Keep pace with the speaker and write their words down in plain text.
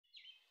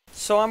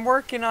So I'm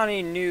working on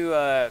a new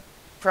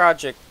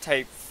project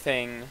type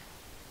thing,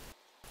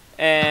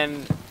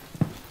 and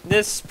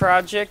this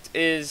project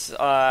is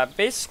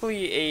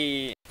basically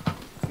a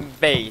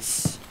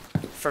base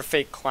for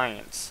fake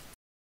clients.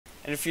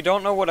 And if you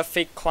don't know what a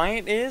fake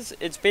client is,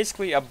 it's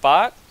basically a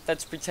bot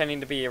that's pretending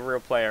to be a real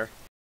player.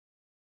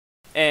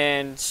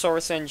 And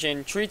Source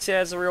Engine treats it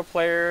as a real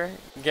player,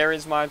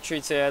 Gary's mod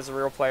treats it as a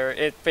real player.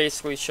 It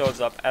basically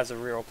shows up as a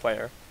real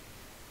player.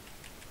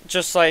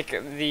 Just like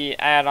the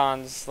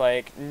add-ons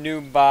like new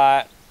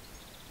bot,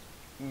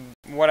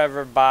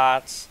 whatever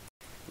bots,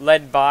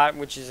 lead bot,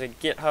 which is a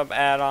GitHub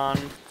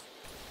add-on,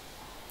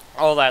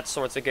 all that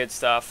sorts of good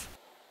stuff.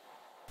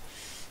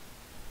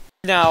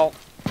 Now,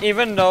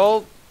 even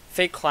though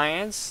fake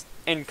clients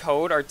in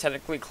code are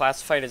technically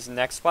classified as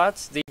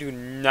Nextbots, they do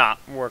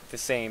not work the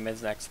same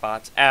as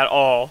Nextbots at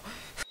all.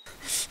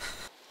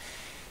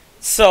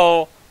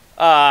 So,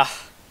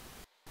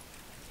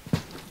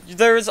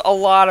 there's a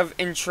lot of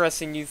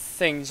interesting new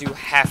things you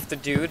have to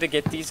do to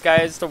get these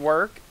guys to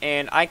work,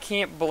 and I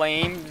can't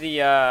blame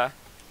the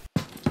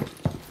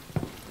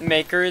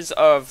makers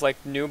of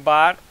like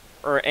NewBot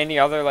or any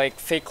other like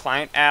fake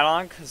client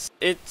add-on, because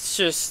it's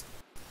just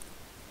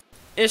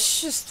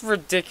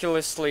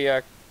ridiculously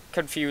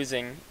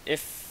confusing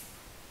if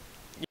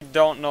you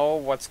don't know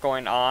what's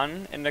going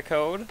on in the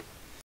code.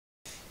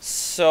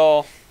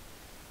 So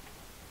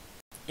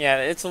yeah,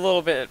 it's a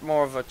little bit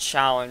more of a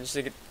challenge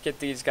to get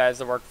these guys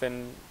to work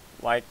than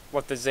like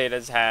what the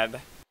Zetas had.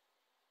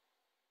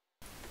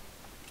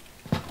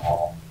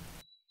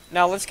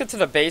 Now let's get to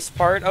the base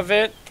part of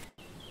it.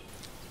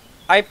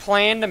 I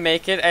plan to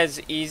make it as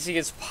easy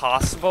as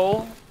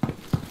possible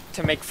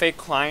to make fake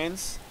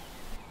clients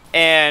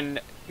and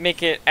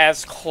make it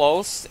as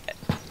close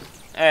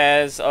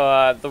as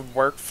the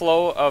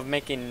workflow of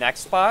making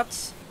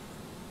Nextbots.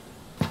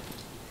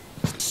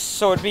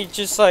 So it'd be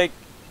just like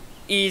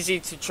easy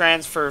to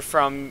transfer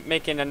from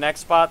making a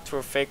Nextbot to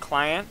a fake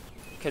client,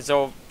 because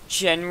they'll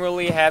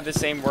generally have the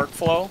same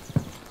workflow.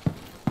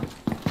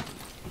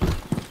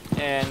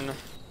 And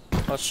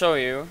I'll show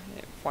you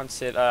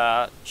once it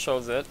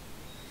shows it.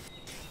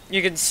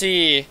 You can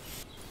see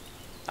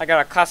I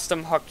got a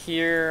custom hook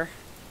here.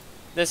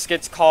 This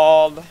gets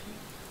called.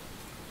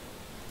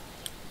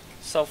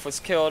 Self was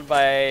killed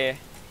by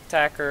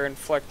attacker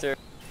inflictor,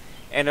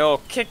 and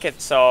it'll kick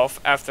itself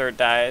after it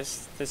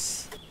dies.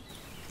 This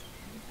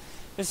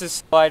is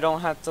so I don't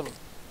have to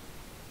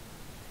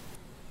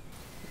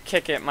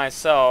kick it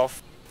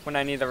myself when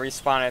I need to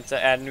respawn it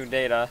to add new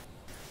data.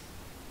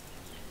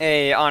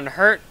 A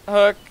unhurt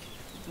hook,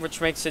 which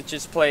makes it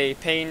just play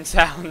pain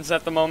sounds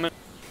at the moment.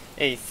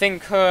 A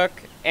think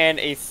hook, and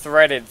a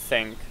threaded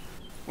think,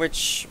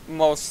 which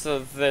most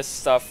of this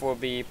stuff will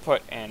be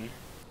put in.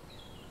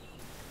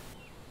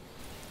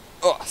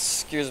 Oh,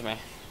 excuse me.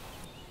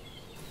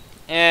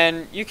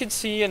 And you can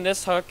see in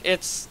this hook,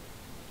 it's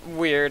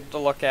weird to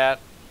look at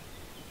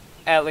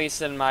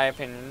least in my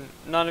opinion.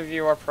 None of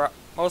you are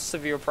most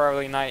of you are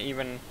probably not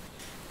even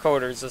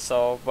coders or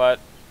so,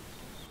 but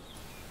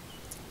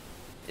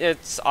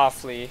it's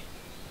awfully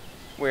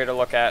weird to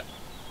look at.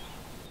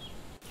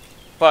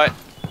 But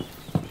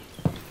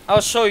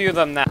I'll show you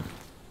them now.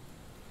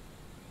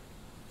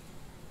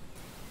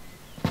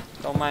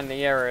 Don't mind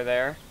the error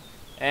there.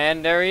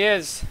 And there he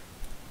is.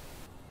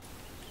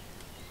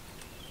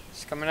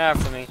 He's coming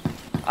after me.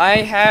 I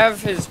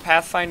have his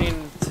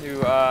pathfinding to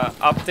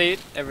update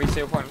every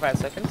 0.5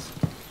 seconds.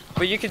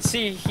 But you can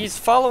see he's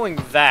following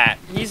that.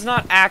 He's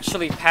not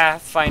actually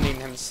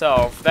pathfinding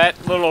himself.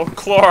 That little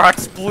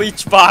Clorox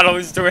bleach bottle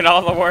is doing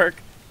all the work.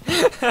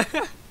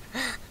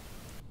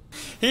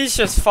 He's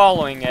just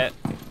following it.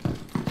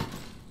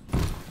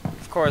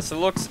 Of course, it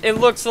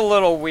looks a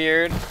little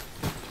weird.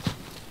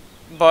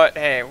 But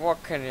hey,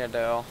 what can you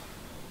do?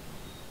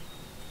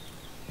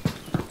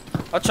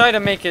 I'll try to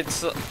make it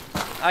so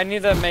I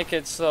need to make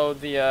it so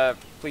the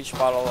bleach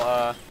bottle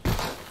does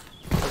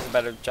a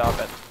better job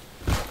at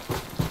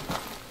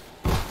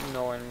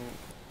knowing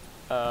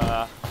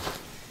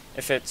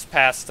if it's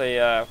past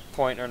a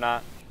point or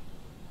not.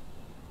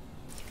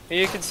 But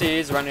you can see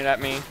he's running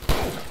at me.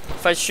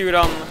 If I shoot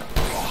him,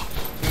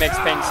 he makes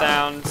pink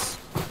sounds.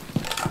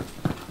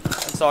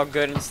 It's all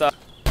good and stuff.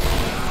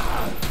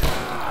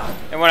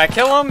 And when I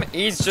kill him,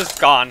 he's just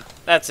gone.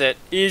 That's it.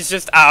 He's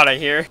just out of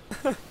here.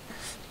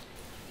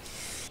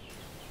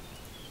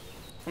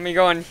 Let me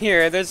go in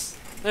here. There's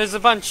a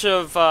bunch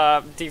of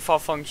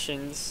default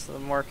functions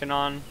I'm working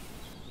on.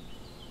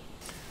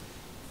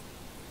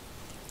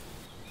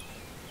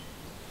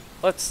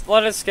 Let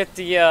us get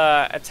the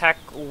attack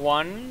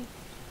 1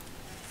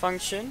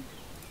 function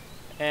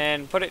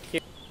and put it here.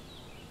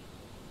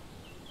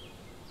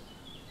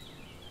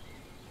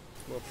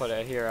 We'll put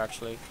it here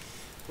actually.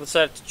 We'll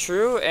set it to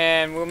true,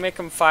 and we'll make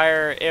them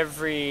fire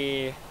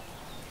every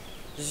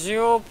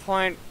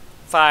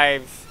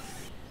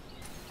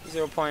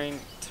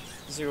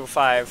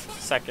 0.5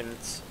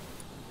 seconds.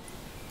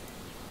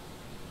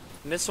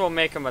 And this will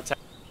make them attack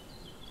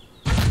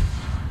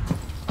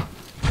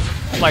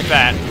like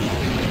that.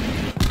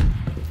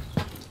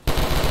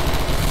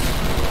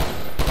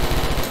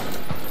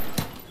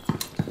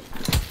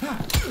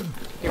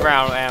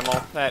 ground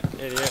ammo, that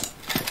idiot.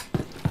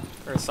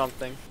 Or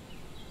something.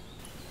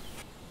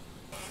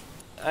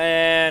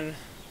 And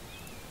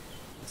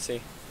let's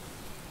see.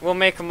 We'll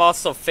make him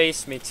also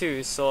face me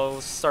too, so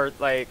he'll start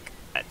like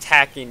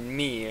attacking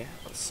me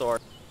of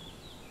sort.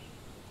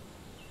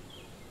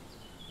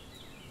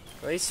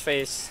 Glace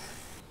face.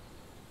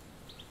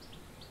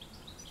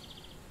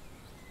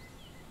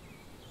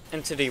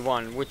 Entity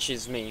 1, which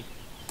is me.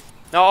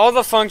 Now all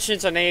the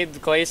functions are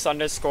named Glace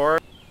underscore.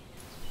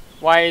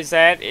 Why is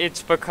that?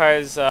 It's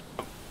because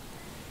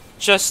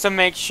just to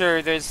make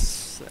sure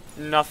there's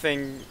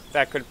nothing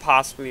that could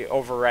possibly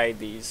override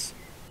these.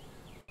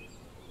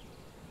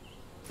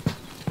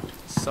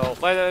 So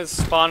let us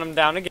spawn him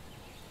down again.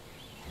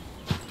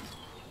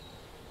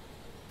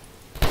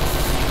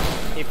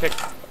 He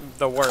picked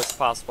the worst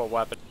possible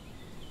weapon.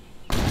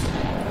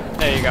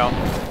 There you go.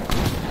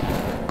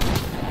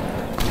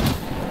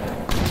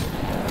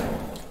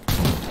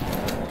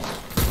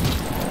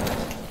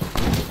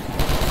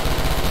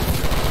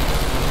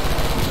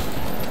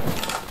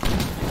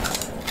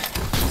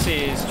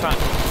 See, he's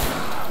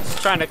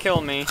trying to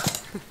kill me.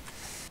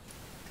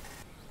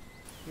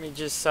 Let me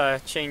just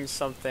change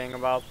something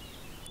about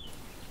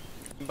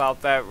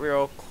that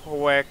real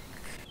quick.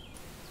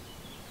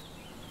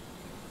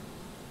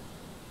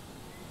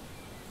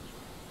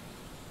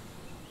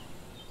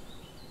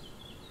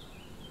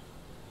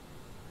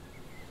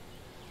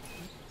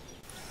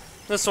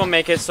 This will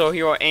make it so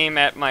he will aim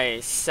at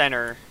my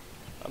center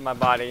of my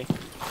body.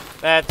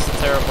 That's a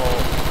terrible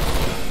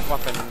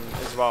weapon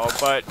as well,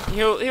 but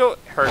he'll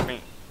hurt me.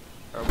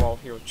 Or well,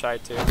 he'll try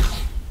to.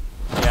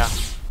 Yeah.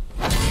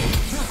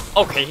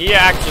 Okay, he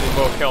actually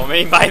will kill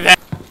me by that.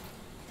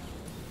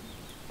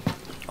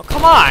 Oh,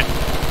 come on!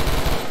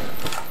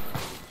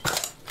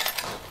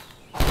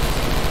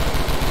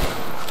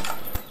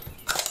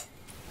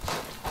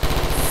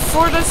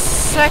 For the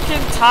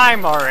second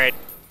time already.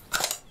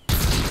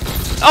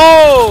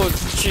 Oh,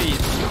 jeez.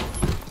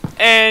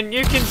 And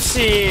you can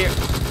see,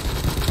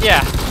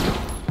 yeah.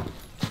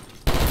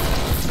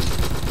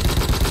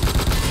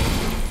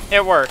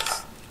 It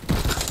works.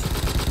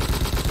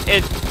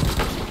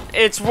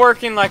 It's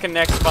working like a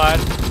Nextbot.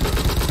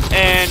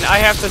 And I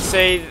have to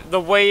say, the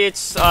way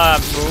it's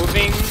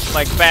moving,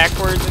 like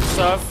backwards and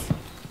stuff,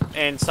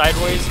 and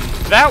sideways,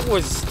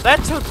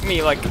 that took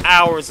me like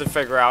hours to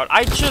figure out.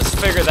 I just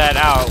figured that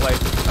out like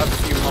a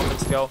few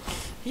moments ago.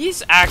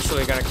 He's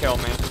actually gonna kill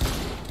me.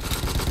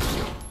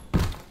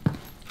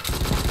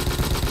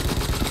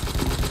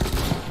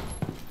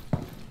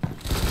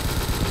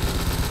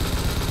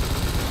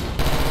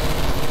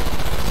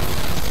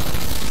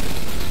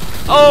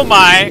 Oh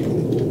my!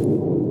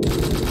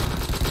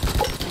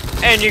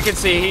 And you can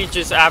see he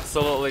just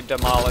absolutely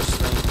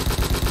demolished me.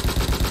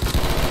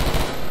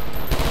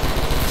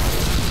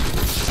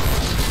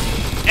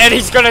 And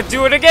he's gonna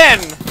do it again!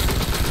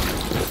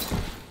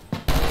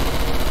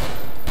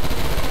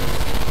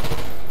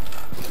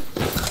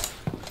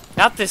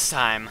 Not this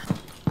time.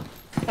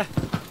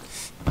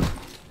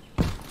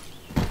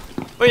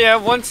 But yeah,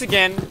 once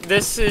again,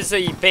 this is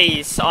a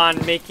base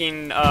on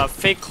making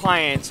fake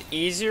clients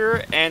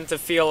easier and to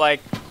feel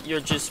like you're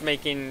just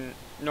making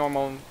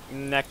normal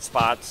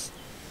Nextbots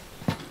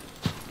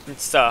and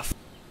stuff.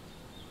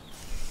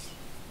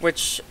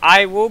 Which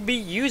I will be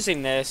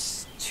using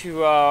this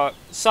to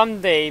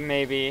someday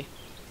maybe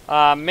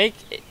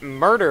make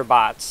murder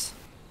bots.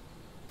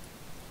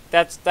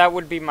 That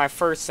would be my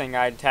first thing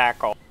I'd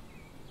tackle.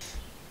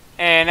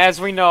 And as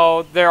we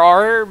know, there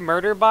are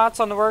murder bots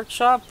on the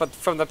workshop, but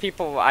from the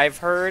people I've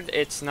heard,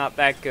 it's not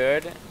that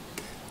good.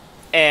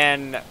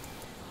 And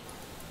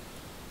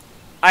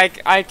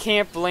I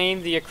can't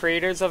blame the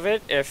creators of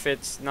it if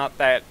it's not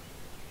that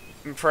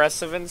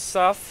impressive and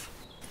stuff.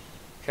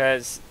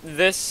 Because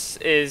this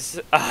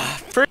is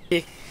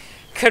pretty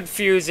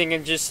confusing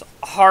and just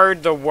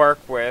hard to work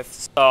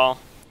with. So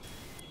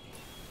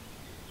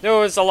there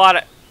was a lot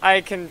of,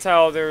 I can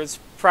tell there was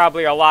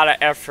probably a lot of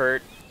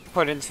effort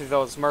put into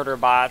those murder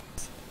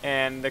bots,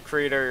 and the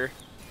creator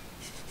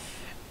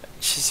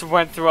just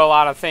went through a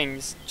lot of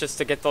things just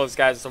to get those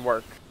guys to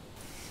work.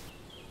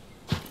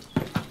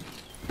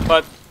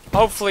 But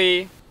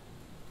hopefully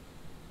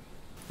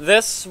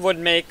this would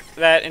make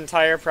that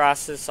entire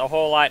process a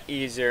whole lot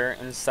easier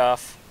and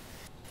stuff,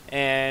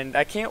 and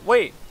I can't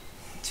wait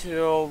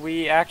till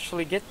we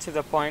actually get to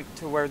the point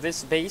to where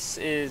this base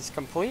is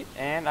complete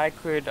and I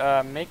could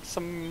make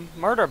some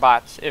murder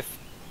bots if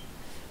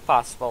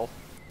possible.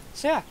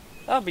 So yeah,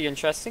 that'll be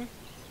interesting.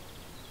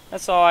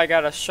 That's all I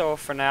gotta show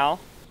for now.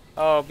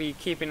 I'll be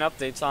keeping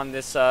updates on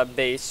this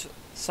base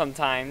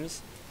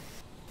sometimes,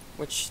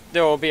 which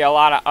there will be a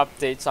lot of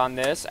updates on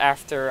this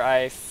after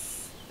I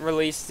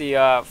release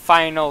the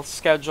final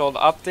scheduled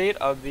update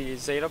of the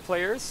Zeta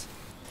players,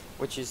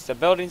 which is the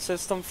building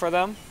system for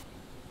them.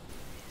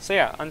 So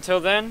yeah,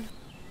 until then,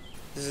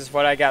 this is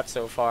what I got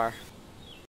so far.